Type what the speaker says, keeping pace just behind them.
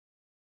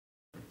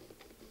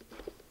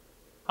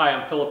Hi,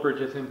 I'm Phillip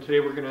and today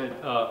we're going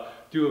to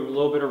do a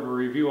little bit of a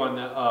review on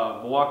the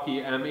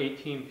Milwaukee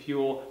M18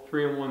 Fuel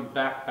 3-in-1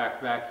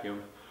 backpack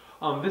vacuum.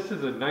 This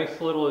is a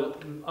nice little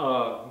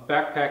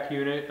backpack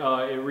unit.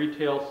 It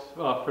retails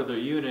for the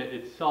unit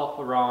itself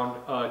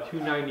around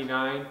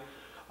 $299.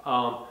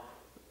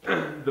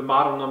 The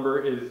model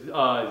number is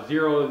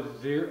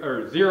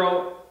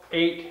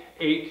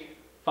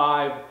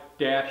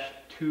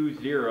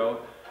 0885-20.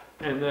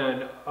 And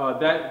then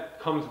that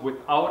comes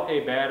without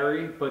a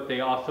battery, but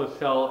they also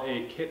sell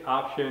a kit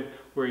option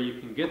where you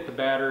can get the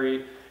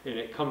battery, and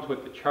it comes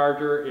with the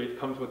charger. It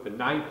comes with the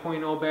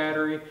 9.0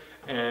 battery,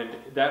 and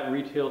that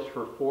retails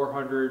for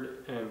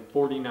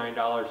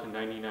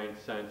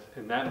 $449.99.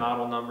 And that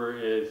model number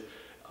is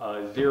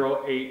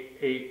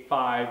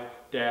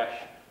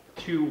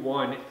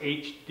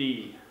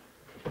 0885-21HD.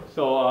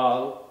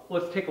 So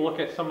let's take a look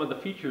at some of the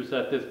features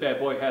that this bad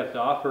boy has to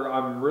offer.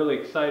 I'm really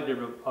excited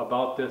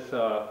about this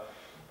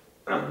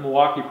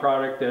Milwaukee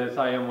product, as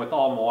I am with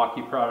all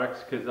Milwaukee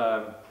products, because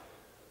I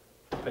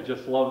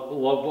just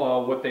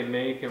love what they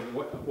make and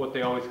what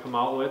they always come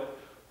out with.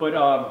 But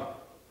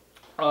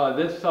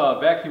this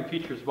vacuum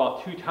features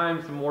about 2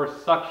 times more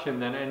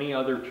suction than any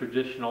other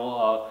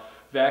traditional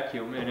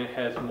vacuum, and it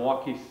has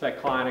Milwaukee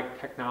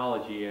cyclonic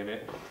technology in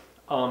it.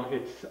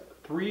 It's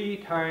 3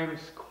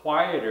 times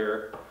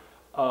quieter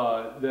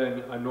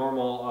than a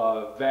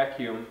normal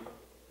vacuum,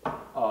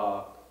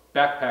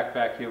 backpack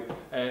vacuum.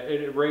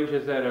 It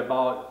ranges at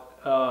about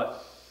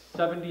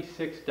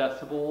 76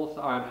 decibels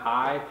on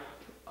high,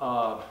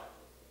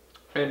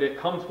 and it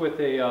comes with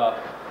a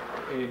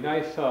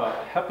nice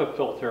HEPA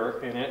filter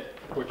in it,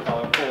 which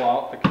I'll pull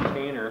out the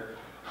container.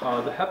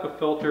 The HEPA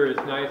filter is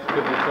nice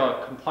because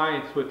it's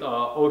compliance with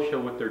OSHA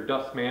with their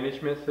dust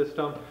management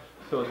system.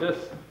 So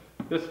this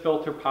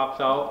filter pops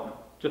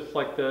out just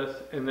like this,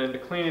 and then to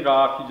clean it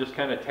off, you just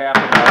kind of tap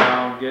it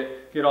around,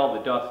 get all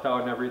the dust out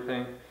and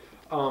everything.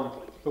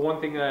 The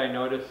one thing that I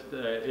noticed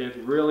is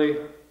really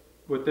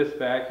with this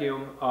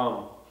vacuum,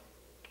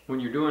 when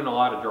you're doing a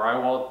lot of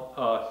drywall,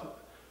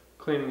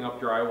 cleaning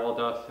up drywall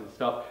dust and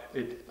stuff,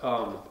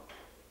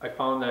 I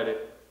found that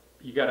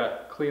you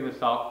gotta clean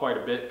this out quite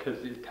a bit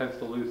because it tends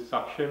to lose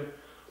suction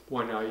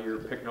when you're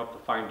picking up the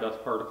fine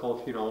dust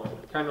particles. You know,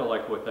 kind of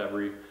like with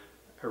every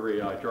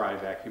dry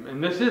vacuum.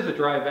 And this is a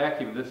dry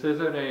vacuum. This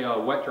isn't a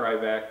wet dry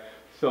vac,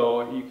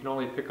 so you can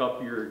only pick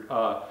up your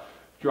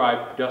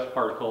dry dust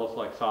particles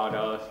like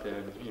sawdust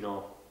and, you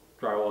know,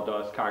 drywall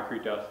dust,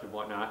 concrete dust, and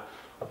whatnot.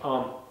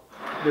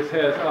 This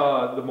has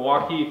the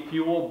Milwaukee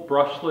Fuel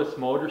brushless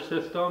motor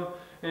system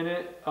in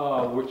it,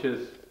 which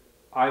is,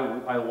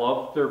 I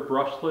love their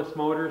brushless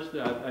motors.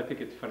 I think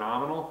it's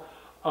phenomenal.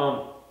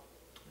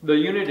 The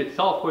unit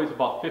itself weighs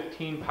about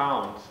 15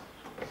 pounds.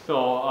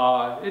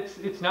 So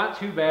it's not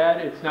too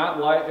bad. It's not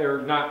light,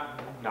 or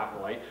not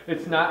light.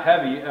 It's not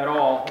heavy at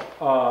all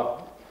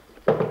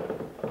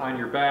on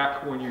your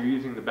back when you're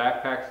using the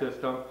backpack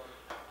system.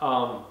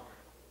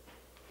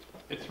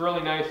 It's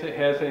really nice. It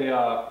has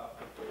a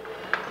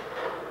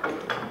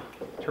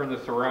turn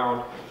this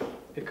around.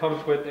 It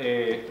comes with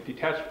a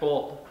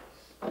detachable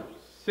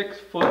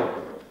 6-foot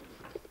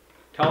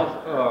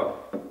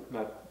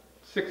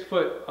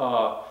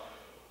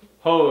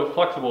hose,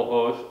 flexible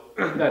hose.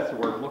 That's the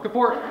word I'm looking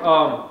for.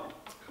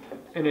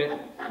 And it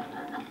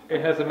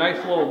has a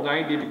nice little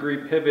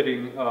 90-degree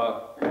pivoting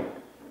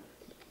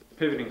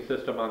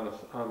system on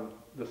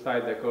the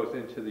side that goes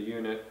into the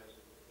unit.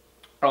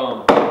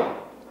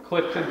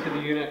 Clips into the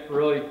unit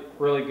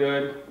really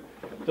good.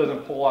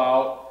 Doesn't pull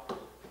out.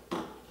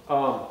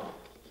 I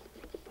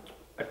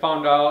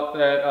found out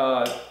that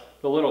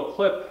the little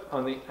clip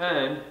on the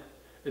end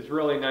is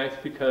really nice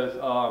because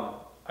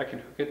I can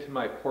hook it to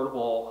my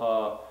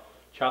portable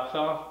chop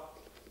saw.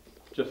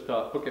 Just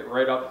hook it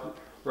right up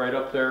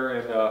there,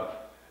 and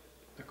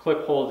the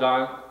clip holds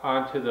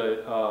onto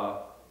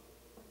the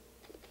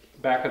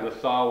back of the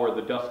saw where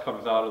the dust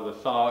comes out of the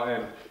saw,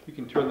 and you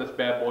can turn this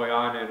bad boy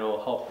on, and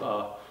it'll help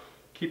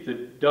keep the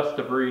dust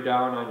debris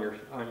down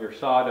on your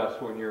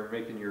sawdust when you're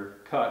making your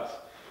cuts.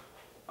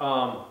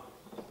 So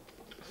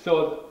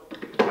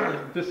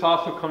this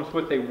also comes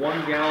with a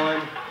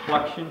 1-gallon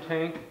flexion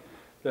tank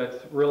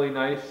that's really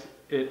nice.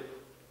 It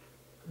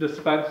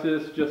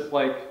dispenses just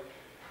like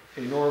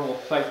a normal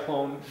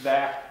cyclone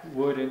vac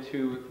would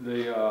into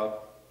the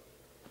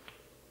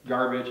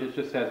garbage. It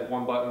just has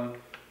one button.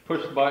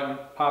 Push the button,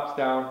 pops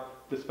down,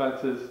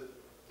 dispenses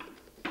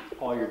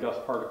all your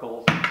dust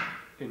particles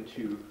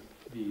into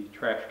the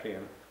trash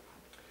can.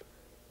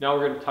 Now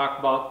we're going to talk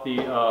about the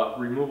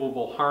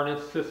removable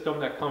harness system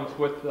that comes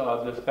with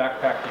this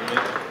backpack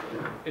unit.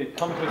 It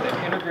comes with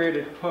an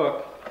integrated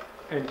hook,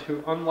 and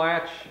to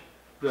unlatch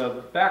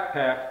the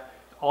backpack,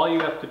 all you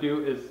have to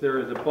do is there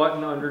is a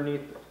button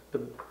underneath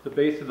the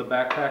base of the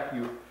backpack.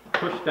 You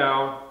push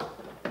down,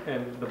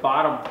 and the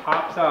bottom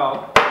pops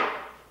out,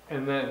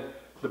 and then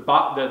the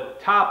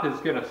top is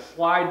going to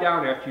slide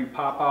down after you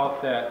pop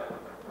out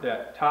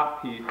that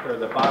top piece, or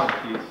the bottom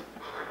piece,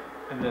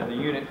 and then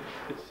the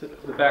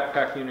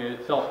backpack unit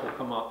itself will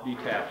come up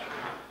detached.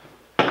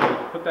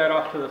 So put that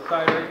off to the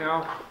side right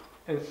now.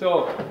 And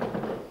so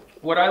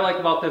what I like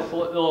about this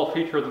little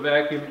feature of the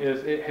vacuum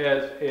is it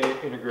has an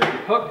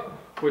integrated hook,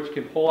 which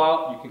can pull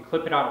out. You can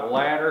clip it on a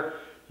ladder.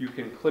 You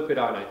can clip it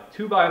on a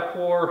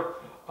 2x4.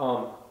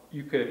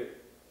 You could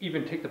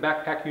even take the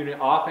backpack unit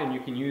off and you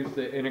can use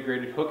the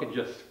integrated hook and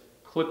just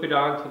clip it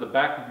onto the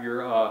back of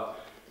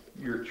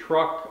your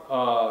truck.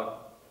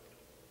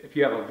 If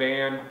you have a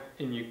van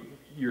and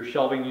your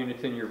shelving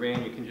unit's in your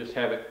van, you can just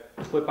have it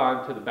clip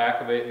onto the back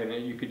of it, and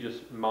then you could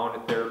just mount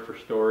it there for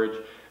storage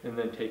and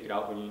then take it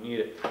out when you need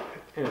it.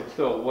 And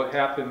so what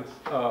happens,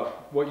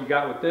 what you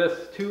got with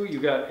this too, you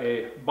got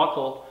a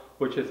buckle,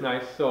 which is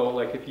nice. So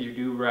like if you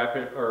do wrap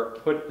it or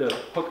put the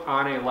hook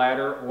on a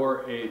ladder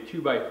or a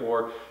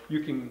 2x4,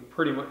 you can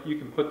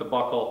put the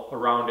buckle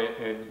around it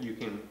and you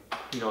can,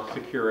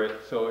 secure it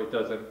so it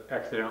doesn't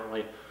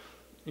accidentally,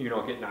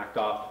 get knocked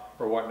off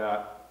or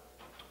whatnot.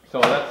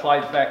 So that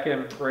slides back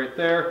in right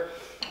there.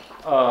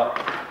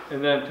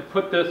 And then to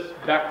put this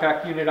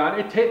backpack unit on,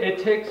 it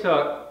takes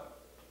a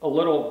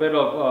little bit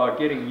of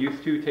getting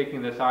used to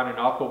taking this on and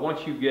off, but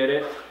once you get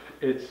it,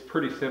 it's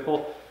pretty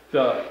simple.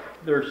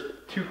 There's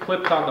two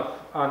clips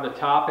on the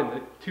top, and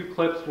the two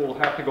clips will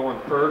have to go in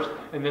first,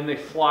 and then they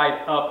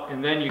slide up,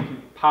 and then you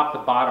can pop the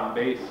bottom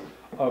base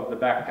of the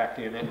backpack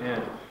unit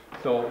in.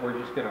 So we're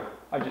just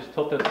I just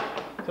tilt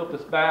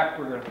this back.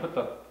 We're gonna put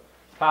the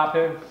top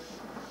in,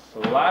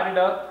 slide it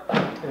up,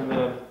 and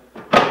then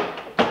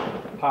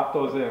pop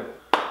those in.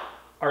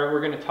 All right,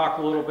 we're going to talk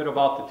a little bit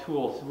about the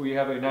tools. We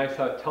have a nice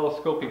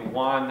telescoping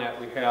wand that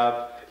we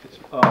have. It's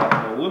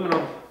an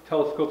aluminum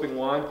telescoping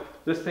wand.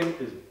 This thing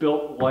is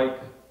built like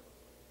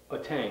a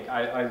tank.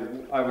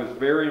 I was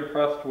very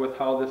impressed with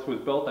how this was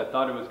built. I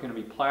thought it was going to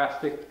be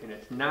plastic, and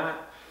it's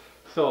not.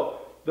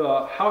 So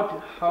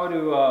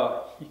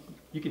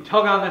you can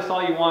tug on this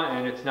all you want,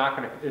 and it's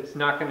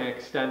not going to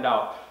extend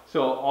out.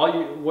 So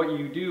what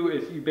you do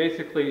is you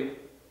basically,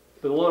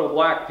 the little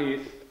black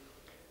piece,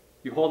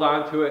 you hold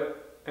on to it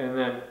and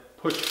then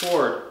push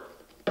forward,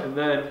 and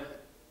then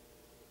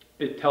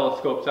it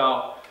telescopes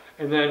out.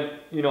 And then,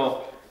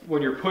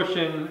 when you're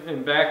pushing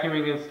and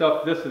vacuuming and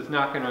stuff, this is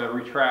not going to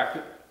retract.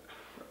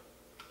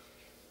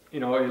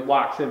 It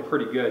locks in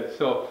pretty good.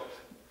 So,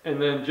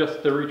 and then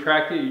just to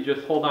retract it, you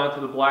just hold on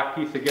to the black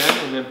piece again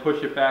and then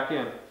push it back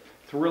in.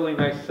 It's a really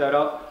nice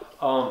setup.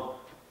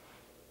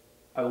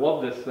 I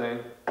love this thing.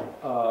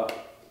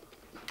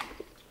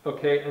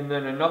 Okay, and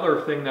then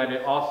another thing that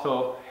it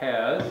also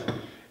has,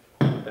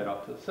 put that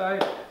off to the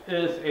side,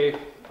 is a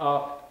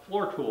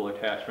floor tool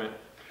attachment.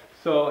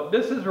 So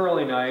this is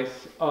really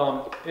nice.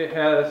 It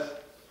has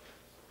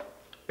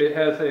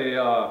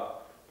a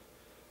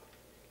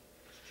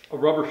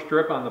rubber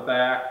strip on the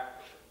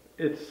back.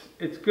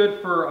 It's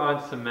good for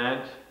on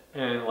cement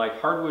and like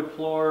hardwood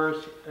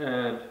floors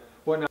and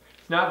whatnot.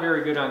 It's not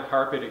very good on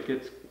carpet. It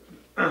gets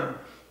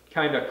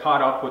kind of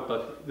caught up with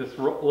this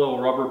little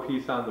rubber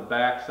piece on the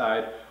back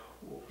side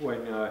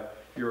when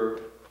you're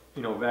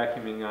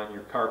vacuuming on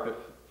your carpet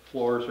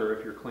floors, or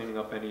if you're cleaning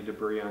up any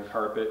debris on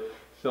carpet.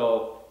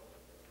 So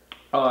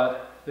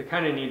they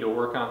kind of need to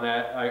work on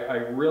that. I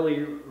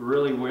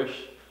really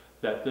wish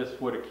that this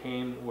would have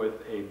came with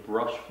a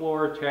brush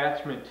floor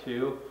attachment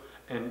too,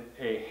 and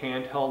a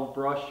handheld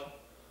brush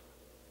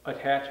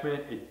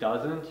attachment. It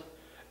doesn't,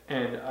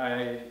 and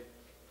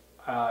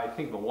I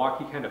think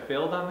Milwaukee kind of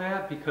failed on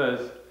that,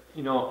 because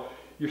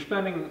you're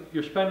spending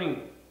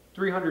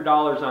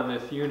 $300 on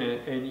this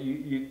unit, and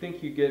you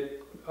think you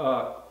get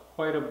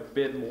quite a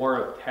bit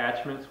more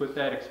attachments with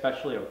that,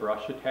 especially a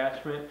brush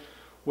attachment,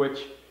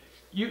 which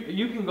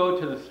you can go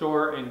to the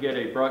store and get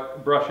a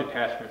brush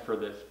attachment for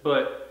this,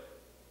 but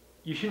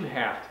you shouldn't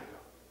have to,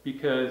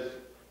 because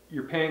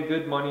you're paying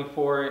good money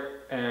for it,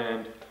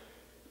 and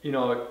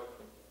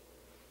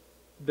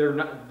they're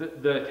not,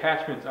 the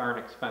attachments aren't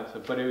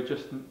expensive, but it would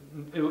just,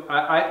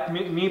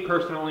 me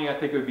personally, I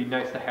think it would be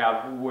nice to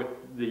have with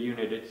the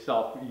unit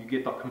itself. You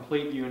get the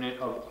complete unit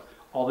of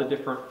all the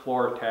different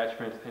floor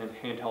attachments and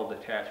handheld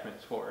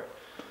attachments for it.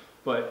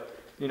 But,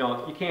 you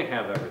can't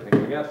have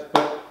everything, I guess.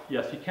 But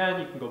yes, you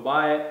can go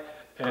buy it,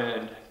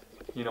 and,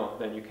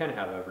 then you can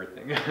have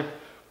everything.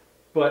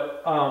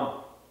 But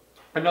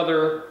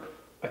another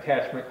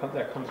attachment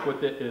that comes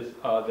with it is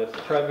this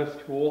crevice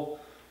tool.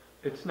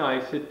 It's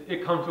nice.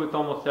 It comes with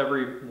almost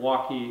every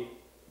Milwaukee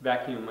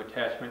vacuum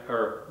attachment,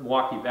 or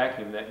Milwaukee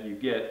vacuum that you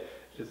get,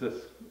 is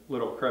this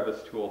little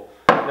crevice tool.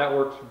 That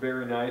works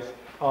very nice.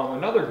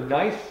 Another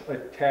nice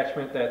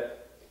attachment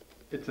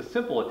it's a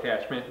simple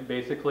attachment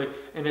basically,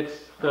 and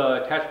it's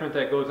the attachment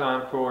that goes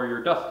on for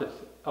your dust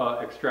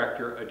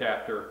extractor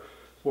adapter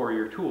for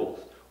your tools,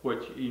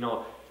 which,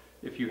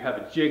 if you have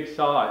a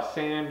jigsaw, a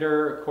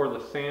sander, a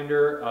cordless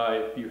sander,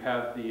 if you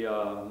have the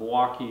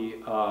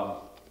Milwaukee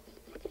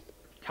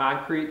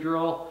concrete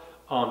drill,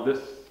 this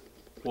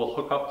will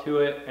hook up to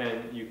it,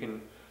 and you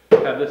can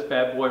have this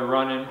bad boy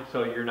running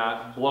so you're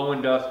not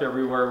blowing dust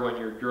everywhere when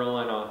you're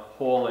drilling a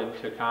hole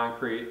into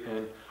concrete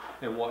and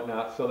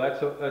whatnot. So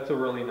that's a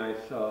really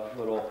nice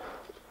little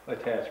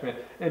attachment.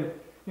 And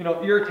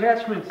your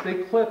attachments,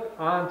 they clip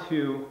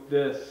onto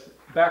this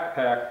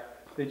backpack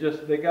they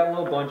got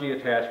little bungee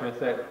attachments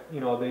that, you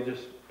know, they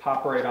just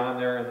pop right on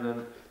there, and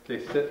then they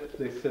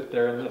sit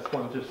there, and this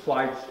one just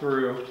slides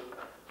through.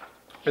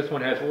 This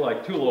one has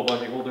like 2 little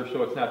bungee holders,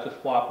 so it's not just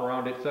flop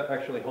around, it's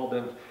actually held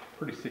in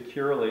pretty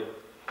securely.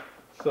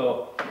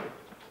 So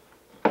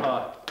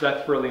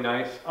that's really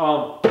nice.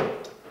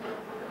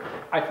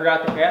 I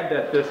forgot to add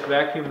that this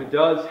vacuum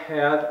does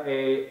have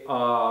a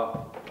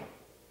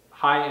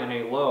high and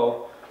a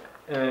low,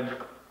 and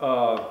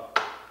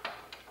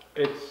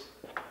it's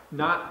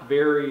not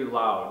very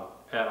loud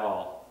at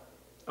all.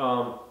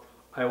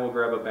 I will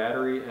grab a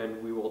battery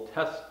and we will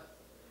test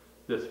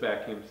this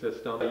vacuum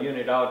system. The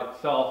unit out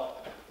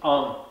itself,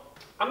 I'm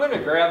going to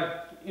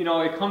grab, you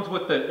know, it comes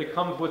with the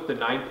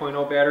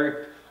 9.0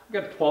 battery. I've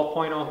got a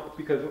 12.0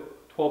 because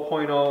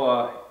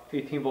 12.0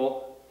 18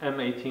 volt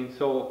M18,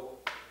 so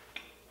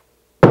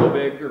go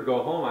big or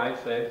go home, I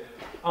say.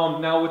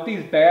 Now with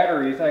these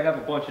batteries, I have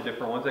a bunch of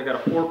different ones. I got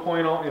a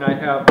 4.0 and I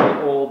have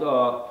the old,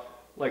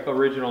 like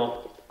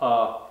original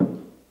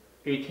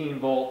 18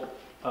 volt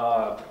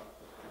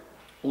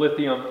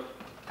lithium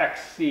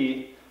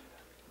XC.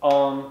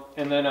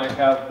 And then I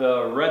have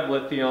the red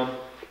lithium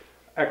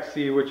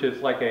XC, which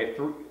is like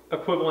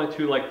equivalent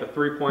to like the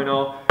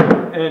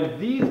 3.0. And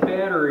these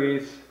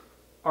batteries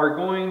are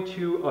going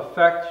to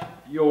affect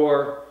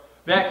your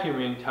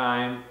vacuuming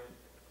time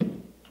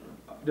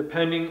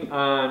depending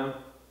on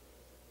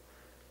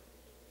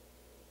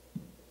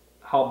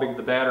how big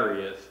the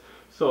battery is.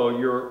 So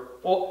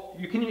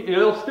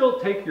it'll still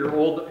take your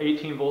old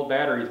 18 volt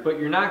batteries, but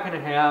you're not going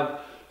to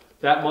have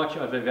that much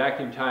of a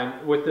vacuum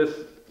time. With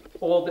this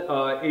old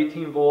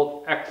 18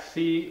 volt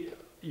XC,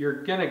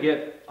 you're going to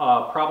get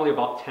probably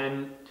about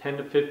 10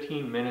 to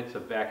 15 minutes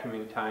of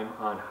vacuuming time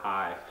on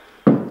high.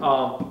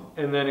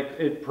 And then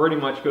it pretty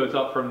much goes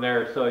up from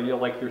there. So you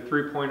like your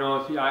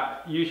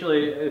 3.0s,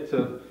 usually it's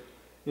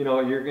you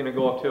know, you're going to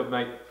go up to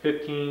like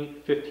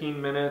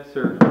 15 minutes,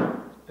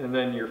 and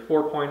then your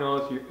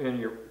 4.0s, and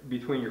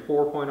between your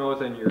 4.0s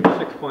and your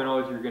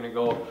 6.0s, you're going to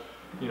go,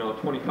 you know,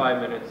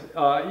 25 minutes.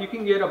 You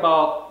can get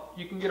about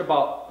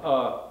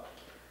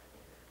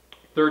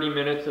 30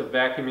 minutes of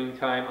vacuuming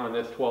time on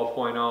this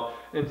 12.0,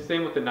 and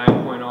same with the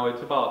 9.0.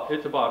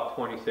 It's about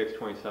 26,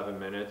 27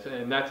 minutes,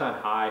 and that's on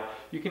high.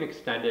 You can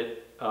extend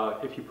it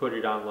if you put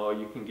it on low.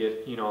 You can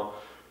get, you know,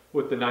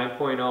 with the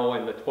 9.0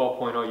 and the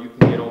 12.0, you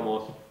can get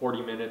almost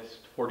 40 minutes,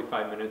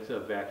 45 minutes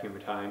of vacuum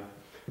time.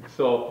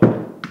 So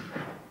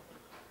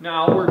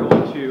now we're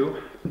going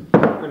to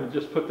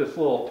just put this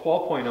little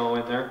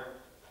 12.0 in there,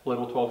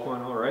 little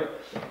 12.0, right?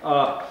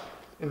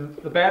 And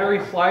the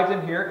battery slides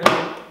in here,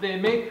 and they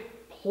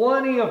make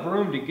plenty of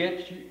room to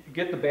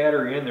get the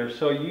battery in there.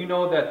 So you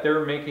know that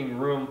they're making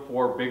room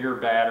for bigger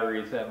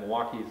batteries that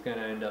Milwaukee is going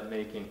to end up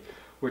making,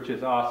 which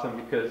is awesome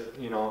because,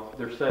 you know,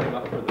 they're setting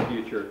up for the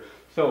future.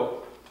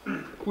 So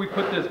we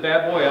put this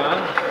bad boy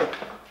on,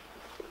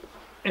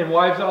 and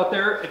wives out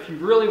there, if you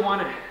really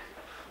want to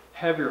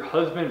have your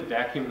husband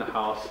vacuum the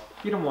house,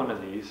 get him one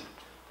of these,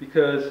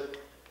 because,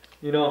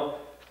 you know,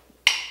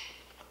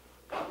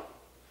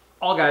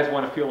 all guys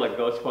want to feel like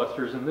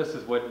Ghostbusters, and this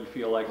is what you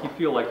feel like. You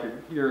feel like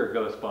you're a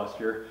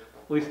Ghostbuster.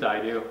 At least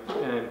I do.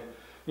 And,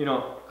 you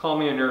know, call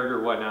me a nerd or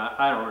whatnot.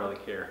 I don't really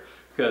care,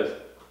 because,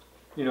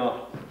 you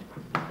know,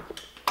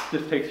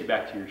 this takes you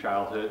back to your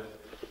childhood.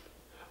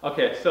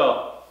 Okay,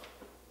 so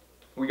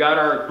we got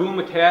our boom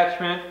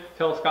attachment,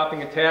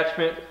 telescoping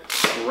attachment.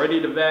 We're ready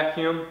to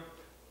vacuum.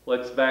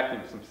 Let's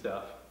vacuum some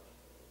stuff.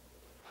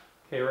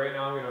 Okay, right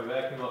now I'm going to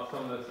vacuum up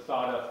some of the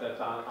sawdust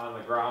that's on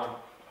the ground.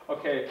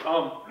 Okay,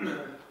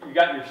 you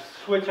got your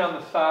switch on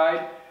the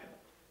side.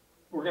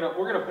 We're gonna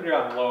put it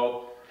on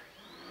low,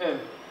 and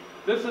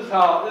this is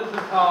how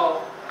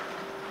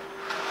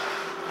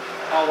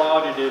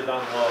loud it is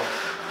on low.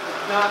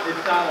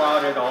 It's not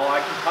loud at all. I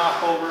can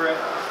talk over it.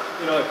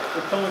 You know,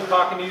 if someone's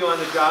talking to you on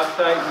the job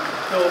site, you can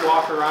still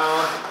walk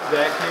around,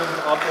 vacuum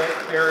up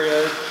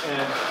areas,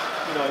 and,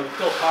 you know, you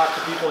still talk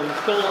to people, and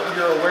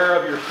you're aware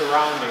of your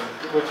surroundings,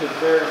 which is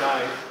very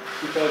nice.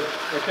 Because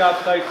at job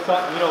sites,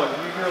 you know, if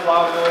you hear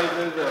loud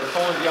noises or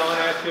someone's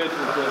yelling at you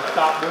to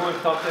stop doing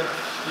something,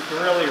 you can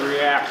really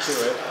react to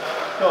it.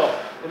 So,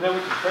 and then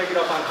we can crank it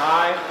up on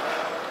high.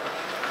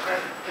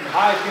 And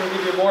high is going to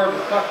give you more of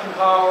the suction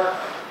power.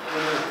 And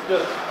it's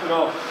just, you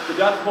know, the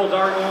decibels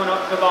are going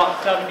up to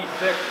about 76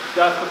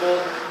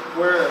 decibels,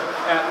 where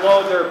at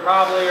low they're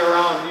probably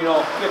around, you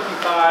know,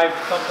 55,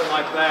 something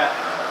like that.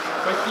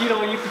 But, you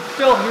know, you can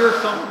still hear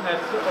something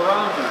that's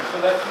around you,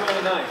 so that's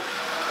really nice.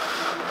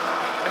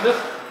 And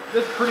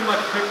this pretty much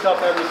picks up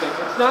everything.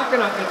 It's not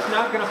gonna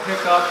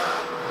pick up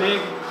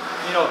big,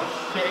 you know,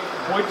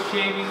 wood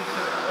shavings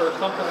or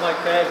something like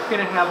that. It's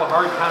gonna have a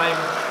hard time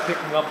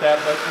picking up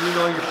that. But, you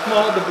know, your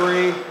small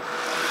debris,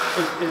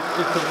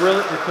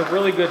 it's a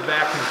really good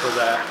vacuum for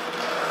that.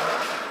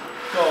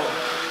 So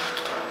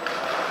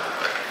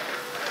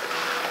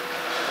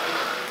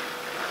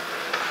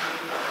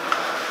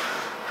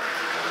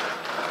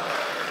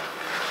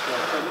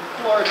the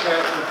floor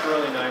attachment is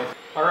really nice.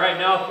 All right,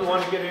 now if we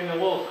want to get into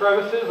little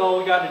crevices, all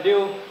we got to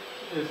do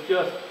is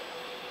just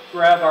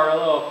grab our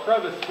little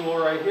crevice tool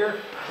right here,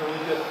 and we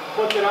just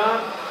flip it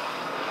on.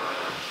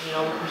 You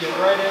know, we can get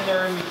right in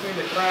there in between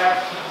the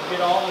cracks,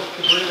 get all this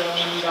debris that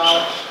we need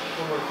out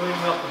when we're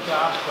cleaning up the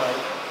job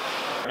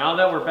site. Now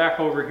that we're back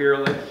over here,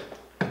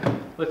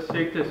 let's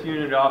take this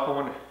unit off. I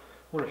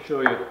want to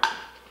show you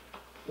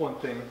one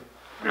thing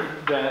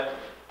that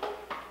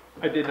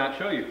I did not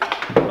show you.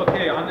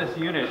 Okay, on this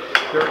unit,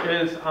 there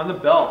is, on the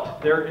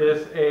belt, there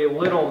is a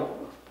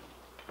little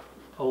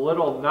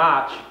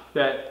notch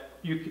that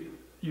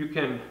you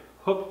can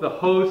hook the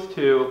hose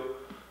to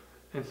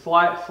and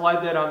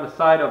slide that on the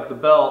side of the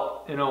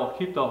belt, and it'll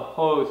keep the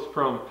hose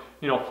from,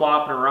 you know,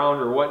 flopping around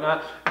or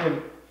whatnot.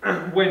 And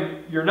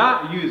when you're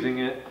not using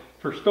it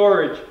for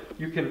storage,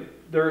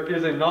 there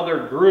is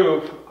another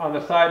groove on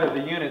the side of the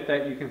unit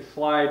that you can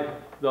slide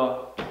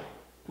the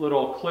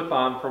little clip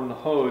on from the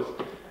hose,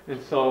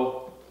 and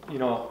so, you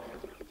know,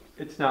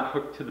 it's not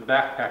hooked to the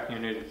backpack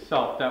unit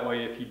itself. That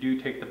way, if you do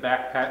take the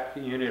backpack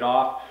unit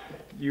off,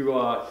 you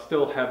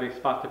still have a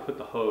spot to put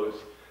the hose.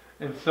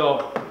 And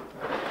so,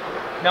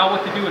 now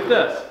what to do with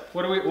this?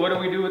 What do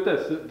we do with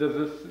this? Does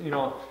this, you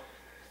know,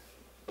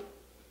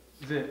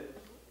 does it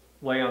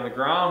lay on the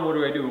ground? What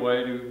do I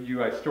do?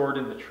 Do I store it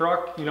in the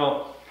truck? You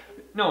know,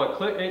 no,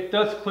 it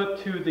does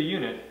clip to the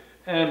unit,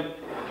 and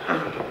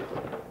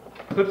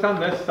clips on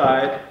this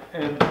side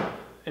and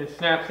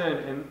snaps in,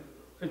 and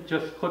it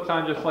just clips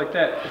on just like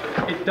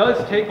that. It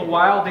does take a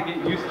while to get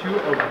used to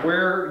of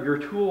where your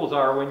tools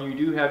are when you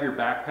do have your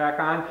backpack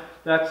on.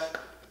 That's,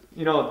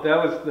 you know, that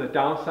was the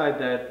downside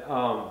that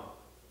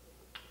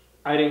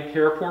I didn't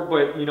care for,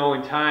 but, you know,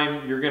 in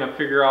time you're going to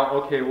figure out,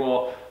 okay,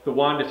 well, the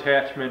wand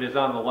attachment is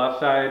on the left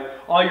side.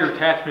 All your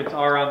attachments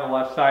are on the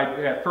left side.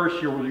 At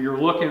first you're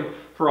looking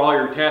for all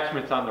your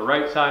attachments on the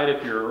right side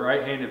if you're a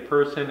right-handed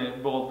person,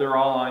 and well, they're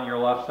all on your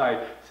left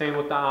side. Same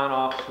with the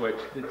on-off switch.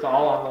 It's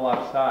all on the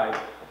left side.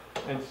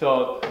 And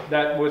so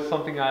that was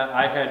something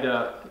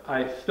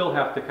I still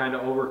have to kind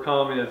of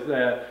overcome, is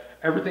that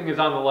everything is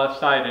on the left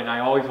side and I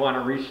always want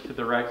to reach to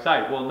the right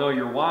side. Well, no,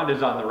 your wand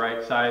is on the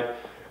right side,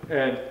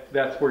 and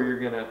that's where you're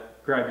going to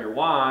grab your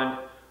wand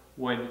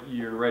when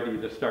you're ready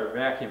to start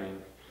vacuuming.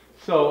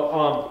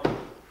 So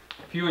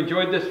if you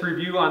enjoyed this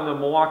review on the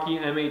Milwaukee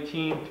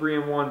M18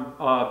 3-in-1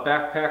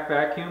 backpack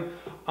vacuum,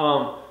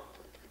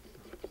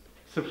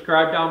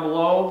 subscribe down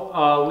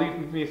below,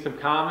 leave me some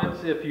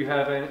comments if you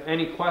have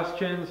any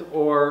questions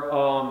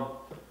or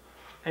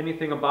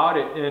anything about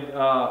it. And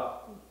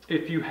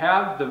if you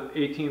have the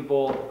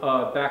 18-volt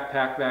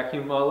backpack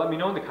vacuum, let me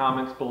know in the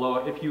comments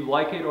below if you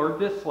like it or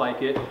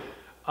dislike it.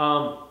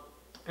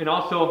 And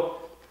also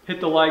hit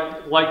the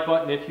like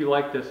button if you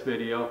like this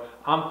video.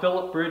 I'm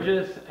Phillip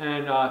Bridges,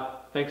 and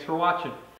thanks for watching.